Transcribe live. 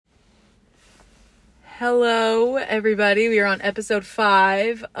Hello, everybody. We are on episode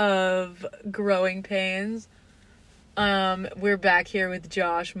 5 of Growing Pains. We're back here with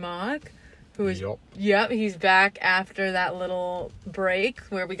Josh Mock, who is he's back after that little break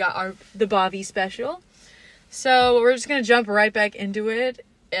where we got the Bobby special. So we're just gonna jump right back into it.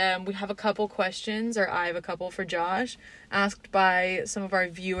 We have a couple questions, or I have a couple for Josh, asked by some of our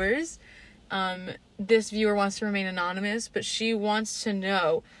viewers. This viewer wants to remain anonymous, but she wants to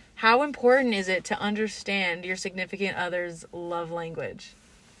know, how important is it to understand your significant other's love language?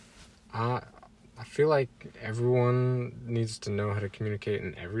 I feel like everyone needs to know how to communicate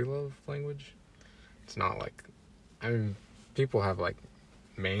in every love language. It's not like, people have like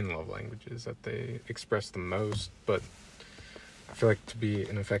main love languages that they express the most, but I feel like to be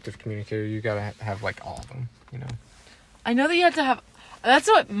an effective communicator, you gotta have like all of them, you know? I know that you have to have, that's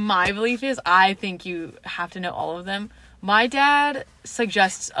what my belief is. I think you have to know all of them. My dad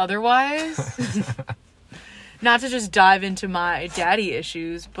suggests otherwise. Not to just dive into my daddy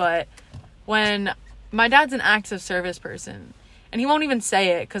issues, but when my dad's an acts of service person, and he won't even say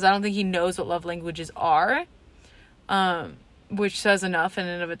it because I don't think he knows what love languages are, which says enough in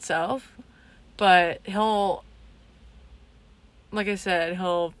and of itself. But he'll, like I said,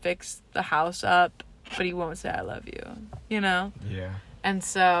 he'll fix the house up, but he won't say I love you, you know? Yeah. And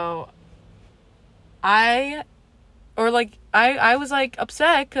so I was like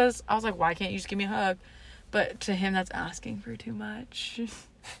upset because I was like, why can't you just give me a hug? But to him, that's asking for too much. And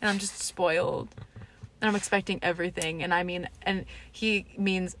I'm just spoiled. And I'm expecting everything. And he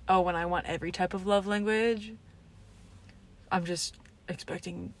means, when I want every type of love language, I'm just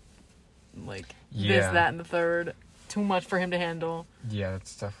expecting this, that, and the third. Too much for him to handle. Yeah,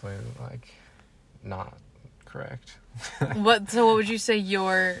 that's definitely not correct. So what would you say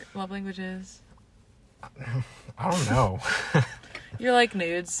your love language is? I don't know. You're like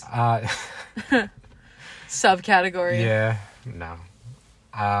nudes. Subcategory. Yeah, no.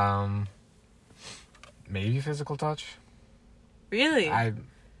 Maybe physical touch. Really?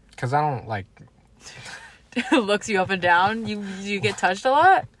 Because I don't like... Looks you up and down? You get touched a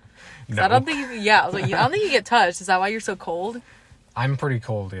lot? No. I don't think I was like, I don't think you get touched. Is that why you're so cold? I'm pretty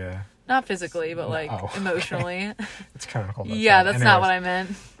cold, yeah. Not physically, but emotionally. It's kind of cold outside. Yeah, that's not what I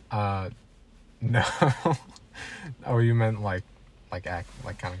meant. No. Oh, you meant act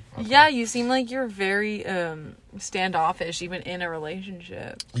kind of. Okay. Yeah, you seem like you're very standoffish, even in a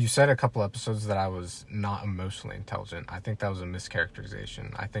relationship. You said a couple episodes that I was not emotionally intelligent. I think that was a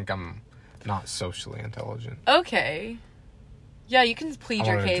mischaracterization. I think I'm not socially intelligent. Okay. Yeah, you can plead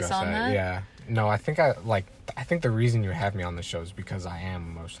your case on that. Yeah. No, I think the reason you have me on the show is because I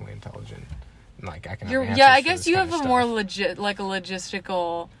am emotionally intelligent. I can have answers I guess you have a more legit, a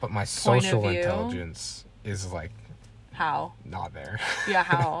logistical. But my social intelligence is how? Not there. Yeah,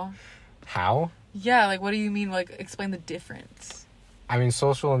 how? How? Yeah, what do you mean? Explain the difference.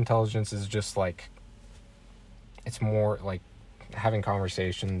 Social intelligence is just it's more having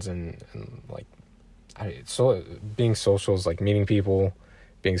conversations and being social is meeting people.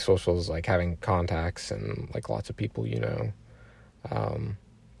 Being social is having contacts and lots of people, you know.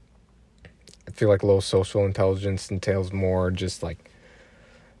 I feel low social intelligence entails more just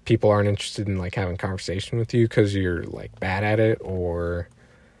people aren't interested in having conversation with you because you're bad at it, or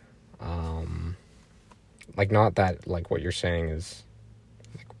not that what you're saying is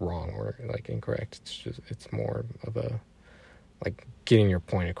wrong or incorrect. It's more of a getting your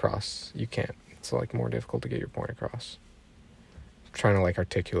point across. It's more difficult to get your point across. Trying to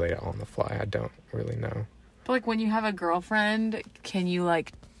articulate it on the fly. I don't really know. But when you have a girlfriend, can you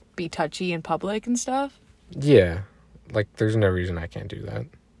be touchy in public and stuff? Yeah. There's no reason I can't do that.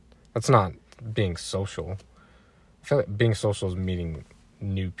 That's not being social. I feel being social is meeting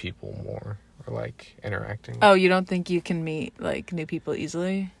new people more, or interacting. Oh, you don't think you can meet new people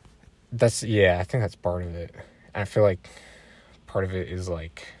easily? I think that's part of it. And I feel part of it is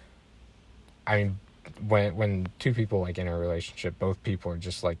when two people in a relationship, both people are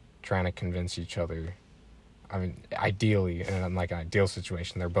just trying to convince each other. Ideally, in an ideal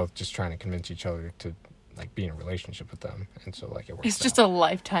situation, they're both just trying to convince each other to be in a relationship with them, and so it works. It's just a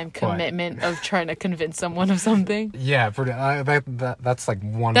lifetime commitment of trying to convince someone of something. Yeah, that's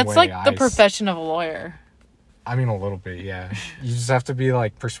one. That's way the profession of a lawyer. A little bit, yeah. You just have to be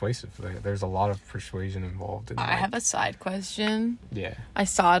persuasive. There's a lot of persuasion involved. I have a side question. Yeah. I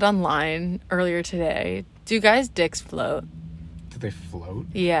saw it online earlier today. Do guys' dicks float? Do they float?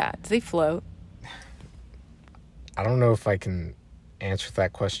 Yeah. Do they float? I don't know if I can answer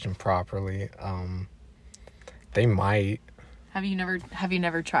that question properly. They might. Have you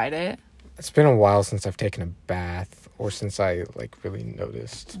never tried it? It's been a while since I've taken a bath or since I, like, really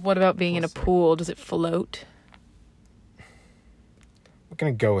noticed. What about being in a pool? Does it float? I'm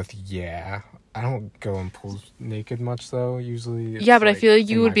gonna go with yeah. I don't go in pools naked much, though. Usually it's, yeah, but like, I feel like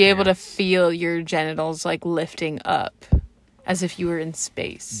you in would my be able to pants. feel your genitals, like, lifting up. As if you were in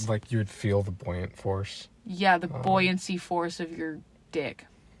space. Like, you would feel the buoyant force. Yeah, the buoyancy force of your dick.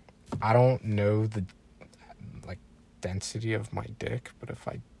 I don't know the, like, density of my dick, but if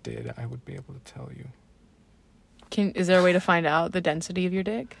I did, I would be able to tell you. Is there a way to find out the density of your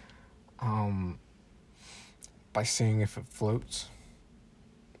dick? By seeing if it floats.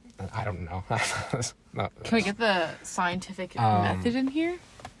 I don't know. Can we get the scientific method in here?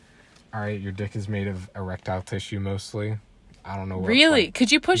 All right, your dick is made of erectile tissue mostly. I don't know what. Really? Like,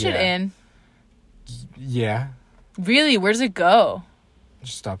 could you push it in? Yeah. Really? Where does it go?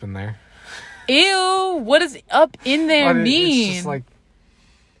 Just up in there. Ew! What does up in there mean? It's just like.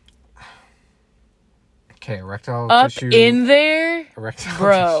 Okay, erectile up tissue. In there? Erectile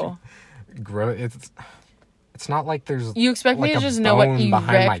Bro. Tissue. It's not like there's. You expect like me to just know what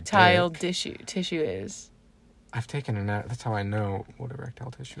erectile tissue is? I've taken a nat. That's how I know what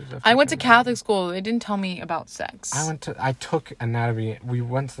erectile tissue is. I went to Catholic school. They didn't tell me about sex. I took anatomy. We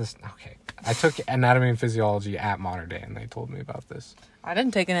went to this. Okay. I took anatomy and physiology at Modern Day, and they told me about this. I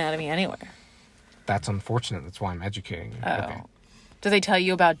didn't take anatomy anywhere. That's unfortunate. That's why I'm educating you. Oh. Okay. Do they tell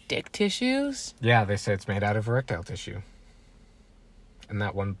you about dick tissues? Yeah, they say it's made out of erectile tissue. And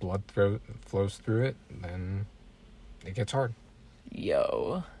that when blood flows through it, then it gets hard.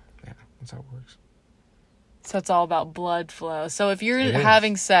 Yo. Yeah, that's how it works. So it's all about blood flow. So if you're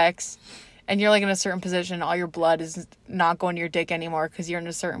having sex and you're like in a certain position, all your blood is not going to your dick anymore because you're in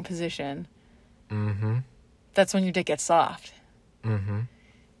a certain position. Mm-hmm. That's when your dick gets soft. Mm-hmm.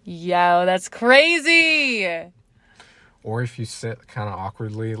 Yo, that's crazy. Or if you sit kind of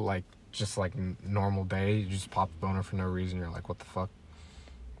awkwardly, like just like normal day, you just pop a boner for no reason. You're like, what the fuck?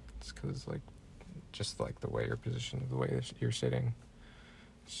 It's because like, just like the way you're positioned, the way you're sitting.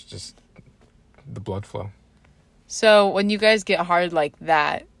 It's just the blood flow. So when you guys get hard like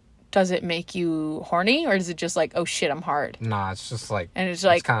that, does it make you horny or is it just like, oh shit, I'm hard? Nah, it's just like, and it's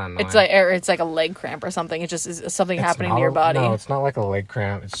like, it's kind of annoying. It's like a leg cramp or something. It just is something happening to your body. No, it's not like a leg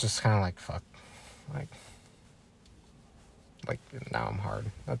cramp. It's just kind of like, fuck. Like now I'm hard.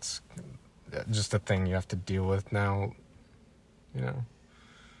 That's just a thing you have to deal with now, you know.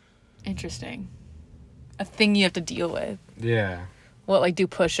 Interesting. A thing you have to deal with. Yeah. What, like do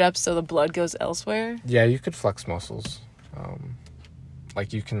push-ups so the blood goes elsewhere? Yeah, you could flex muscles.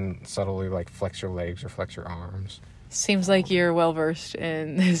 Like you can subtly like flex your legs or flex your arms. Seems like you're well versed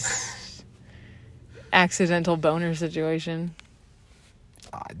in this accidental boner situation.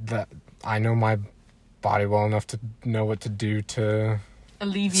 I know my body well enough to know what to do to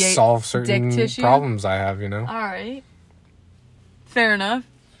alleviate solve certain dick tissue problems I have, you know. All right. Fair enough.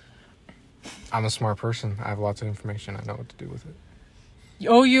 I'm a smart person. I have lots of information. I know what to do with it.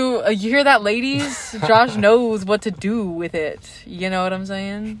 Oh, you hear that, ladies? Josh knows what to do with it. You know what I'm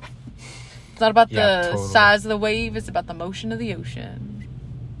saying? It's not about the size of the wave. It's about the motion of the ocean.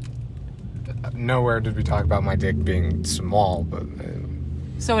 Nowhere did we talk about my dick being small, but...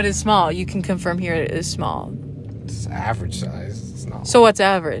 So it is small. You can confirm here it is small. It's average size. It's not. So what's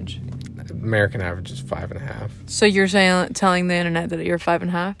average? American average is 5.5. So you're telling the internet that you're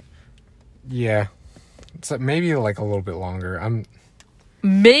 5.5? Yeah. It's maybe like a little bit longer.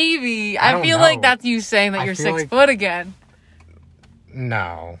 Maybe. I feel like that's you saying that you're 6 foot again.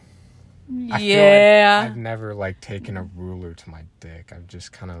 No. Yeah. I feel like I've never like taken a ruler to my dick. I've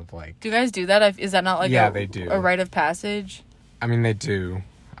just kind of like... Do you guys do that? Is that not like they do. A rite of passage? I mean, they do.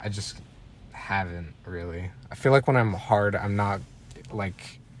 I just haven't really. I feel like when I'm hard, I'm not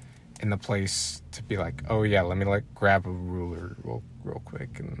like in the place to be like, oh yeah, let me like grab a ruler real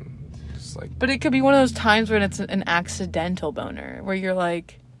quick and just like. But it could be one of those times when it's an accidental boner where you're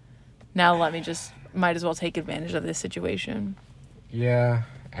like, now might as well take advantage of this situation. Yeah,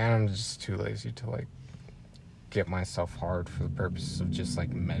 and I'm just too lazy to like get myself hard for the purposes of just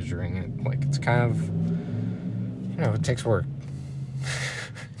like measuring it. Like it's kind of, it takes work.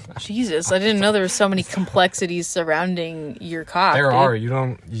 Jesus, I didn't know there were so many complexities surrounding your cock. There are.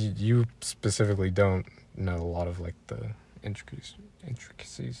 You specifically don't know a lot of like the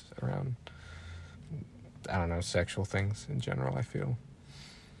intricacies around, I don't know, sexual things in general, I feel.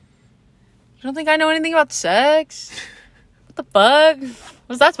 You don't think I know anything about sex? What the fuck?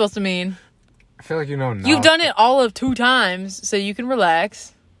 What's that supposed to mean? I feel like you know. You've done it all of 2 times, so you can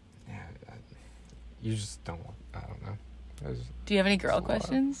relax. Yeah, you just don't. I don't know. Do you have any girl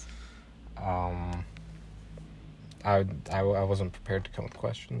questions? I wasn't prepared to come with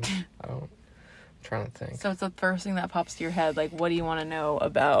questions. I'm trying to think. So it's the first thing that pops to your head. Like, what do you want to know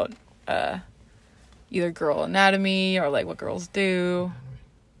about either girl anatomy or like what girls do?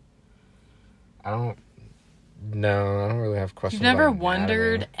 I don't really have questions. You've never about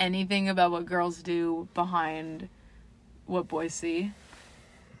wondered anatomy. anything about what girls do behind what boys see?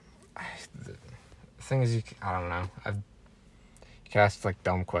 The thing is, I don't know. You can ask like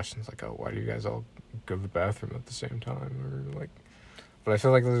dumb questions like, "Oh, why do you guys all go to the bathroom at the same time?" Or like, but I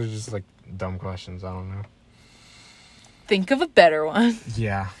feel like those are just like dumb questions. I don't know. Think of a better one.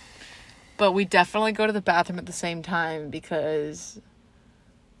 Yeah. But we definitely go to the bathroom at the same time because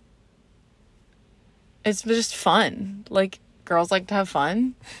it's just fun. Like, girls like to have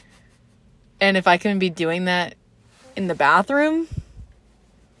fun. And if I can be doing that in the bathroom,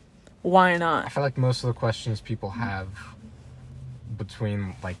 why not? I feel like most of the questions people have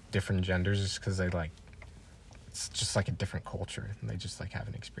between like different genders is because they like, it's just like a different culture and they just like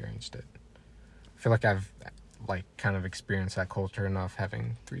haven't experienced it. I feel like I've like kind of experienced that culture enough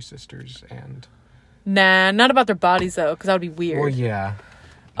having 3 sisters and... Nah, not about their bodies though, because that would be weird. Well, yeah.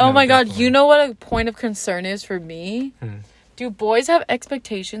 Oh No, my god, definitely. you know what a point of concern is for me? Hmm. Do boys have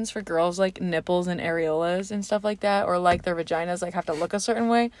expectations for girls like nipples and areolas and stuff like that? Or like their vaginas like have to look a certain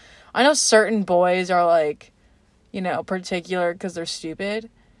way? I know certain boys are like, you know, particular because they're stupid.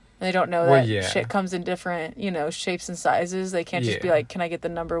 And they don't know that shit comes in different, you know, shapes and sizes. They can't just be like, can I get the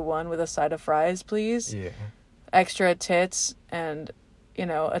number 1 with a side of fries, please? Yeah. Extra tits and, you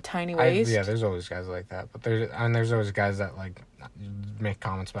know, a tiny waist. Yeah, there's always guys like that. But there's always guys that like make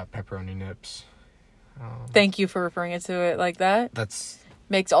comments about pepperoni nips. Thank you for referring to it like that. That's...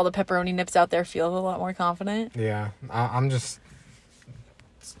 Makes all the pepperoni nips out there feel a lot more confident. Yeah. I'm just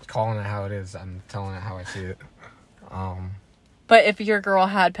calling it how it is. I'm telling it how I see it. But if your girl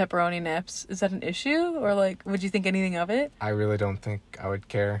had pepperoni nips, is that an issue? Or, like, would you think anything of it? I really don't think I would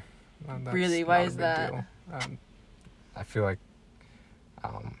care. That's really? Why not a is big that? deal. I feel like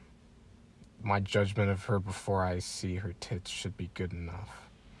my judgment of her before I see her tits should be good enough.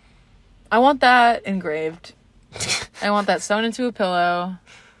 I want that engraved. I want that sewn into a pillow.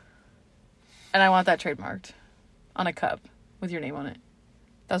 And I want that trademarked on a cup with your name on it.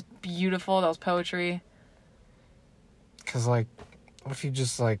 That was beautiful. That was poetry. Because, like, what if you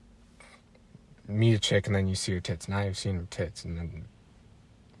just, like, meet a chick and then you see her tits? Now you've seen her tits, and then,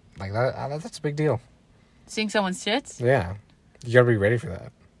 like, that's a big deal. Seeing someone's tits? Yeah. You gotta be ready for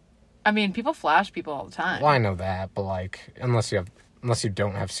that. I mean, people flash people all the time. Well, I know that, but, like, unless you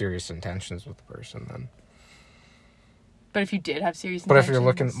don't have serious intentions with the person, then... But if you did have serious But intentions... if you're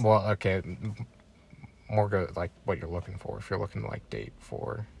looking... Well, okay, more go, like, what you're looking for. If you're looking to, like, date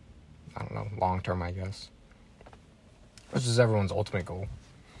for, I don't know, long-term, I guess. Which is everyone's ultimate goal.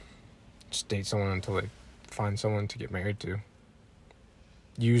 Just date someone until they find someone to get married to.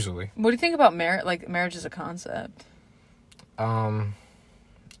 Usually. What do you think about marriage? Like, marriage as a concept? I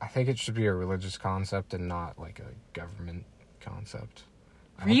think it should be a religious concept and not, like, a government concept.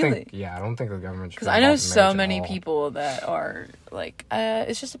 Really? I don't think the government should be Because I know involved in so marriage many at all. people that are, like,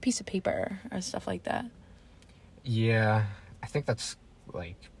 it's just a piece of paper or stuff like that. Yeah. I think that's,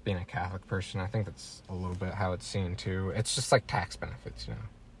 like, being a Catholic person, I think that's a little bit how it's seen, too. It's just, like, tax benefits, you know?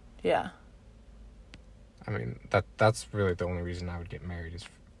 Yeah. I mean, that's really the only reason I would get married is,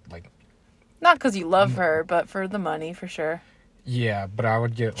 like... Not because you love her, but for the money, for sure. Yeah, but I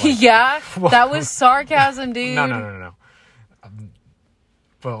would get, like... Yeah? That was sarcasm, dude. No.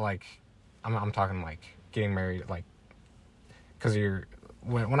 But, like, I'm talking, like, getting married, like... Because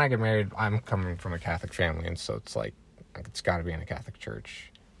when I get married, I'm coming from a Catholic family, and so it's, like, it's got to be in a Catholic church.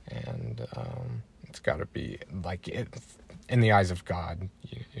 And it's got to be, like, in the eyes of God,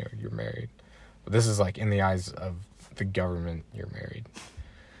 you know, you're married. But this is, like, in the eyes of the government, you're married.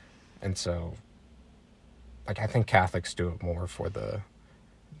 And so, like, I think Catholics do it more for the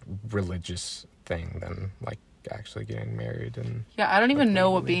religious thing than, like, actually getting married. And Yeah, I don't even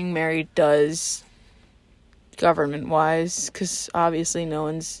know what being married does government-wise, because obviously no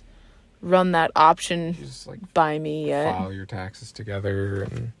one's run that option just, like, by me yet. file your taxes together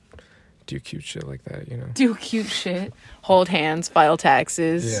and do cute shit like that, you know? Do cute shit. Hold hands, file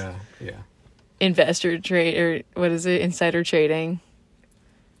taxes. Yeah. Investor trade, or what is it? Insider trading.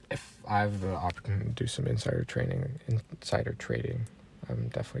 If I have the opportunity to do some insider trading, I'm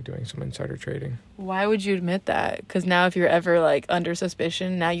definitely doing some insider trading. Why would you admit that? Because now if you're ever, like, under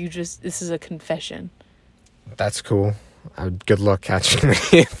suspicion, now this is a confession. That's cool. Good luck catching me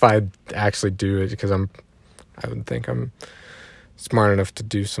if I actually do it, because I would think I'm smart enough to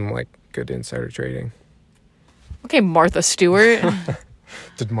do some, like, good insider trading. Okay, Martha Stewart.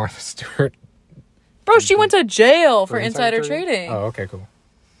 Did Martha Stewart Bro, she went to jail for insider trading. Oh, okay, cool.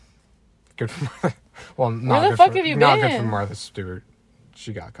 Good for Martha. Well, Where the fuck have you been? Not good for Martha Stewart.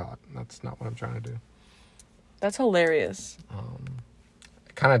 She got caught. That's not what I'm trying to do. That's hilarious.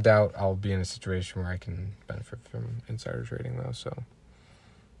 I kind of doubt I'll be in a situation where I can benefit from insider trading, though, so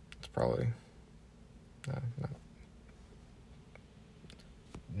it's probably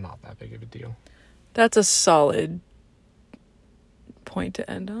not that big of a deal. That's a solid point to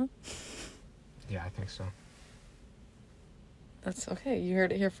end on. Yeah, I think so. That's okay. You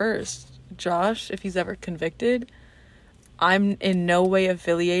heard it here first. Josh, if he's ever convicted, I'm in no way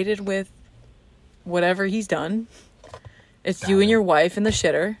affiliated with whatever he's done. It's you and your wife in the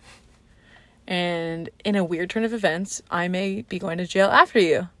shitter. And in a weird turn of events, I may be going to jail after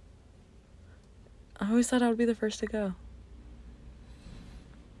you. I always thought I would be the first to go.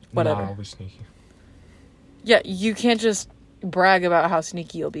 Whatever. Nah, I'll be sneaky. Yeah, you can't just brag about how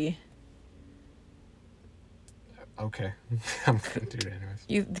sneaky you'll be. Okay. I'm gonna do it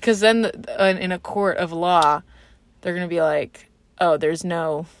anyways. Because then in a court of law, they're gonna be like, oh, there's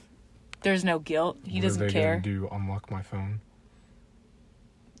no guilt. He doesn't care. What are they gonna do? Unlock my phone?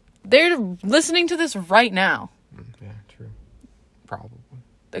 They're listening to this right now. Yeah, true. Probably.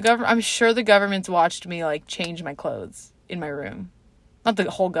 I'm sure the government's watched me like change my clothes in my room. Not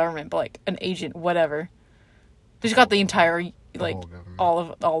the whole government, but like an agent, whatever. They just got the entire like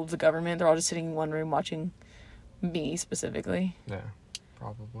all of the government. They're all just sitting in one room watching me specifically. Yeah,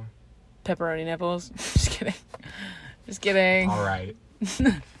 probably. Pepperoni nipples. Just kidding. Just kidding. All right.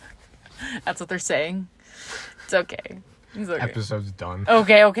 That's what they're saying. It's okay. It's okay. Episode's done.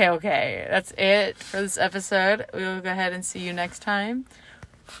 Okay. That's it for this episode. We will go ahead and see you next time.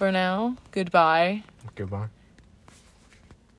 For now, goodbye. Goodbye.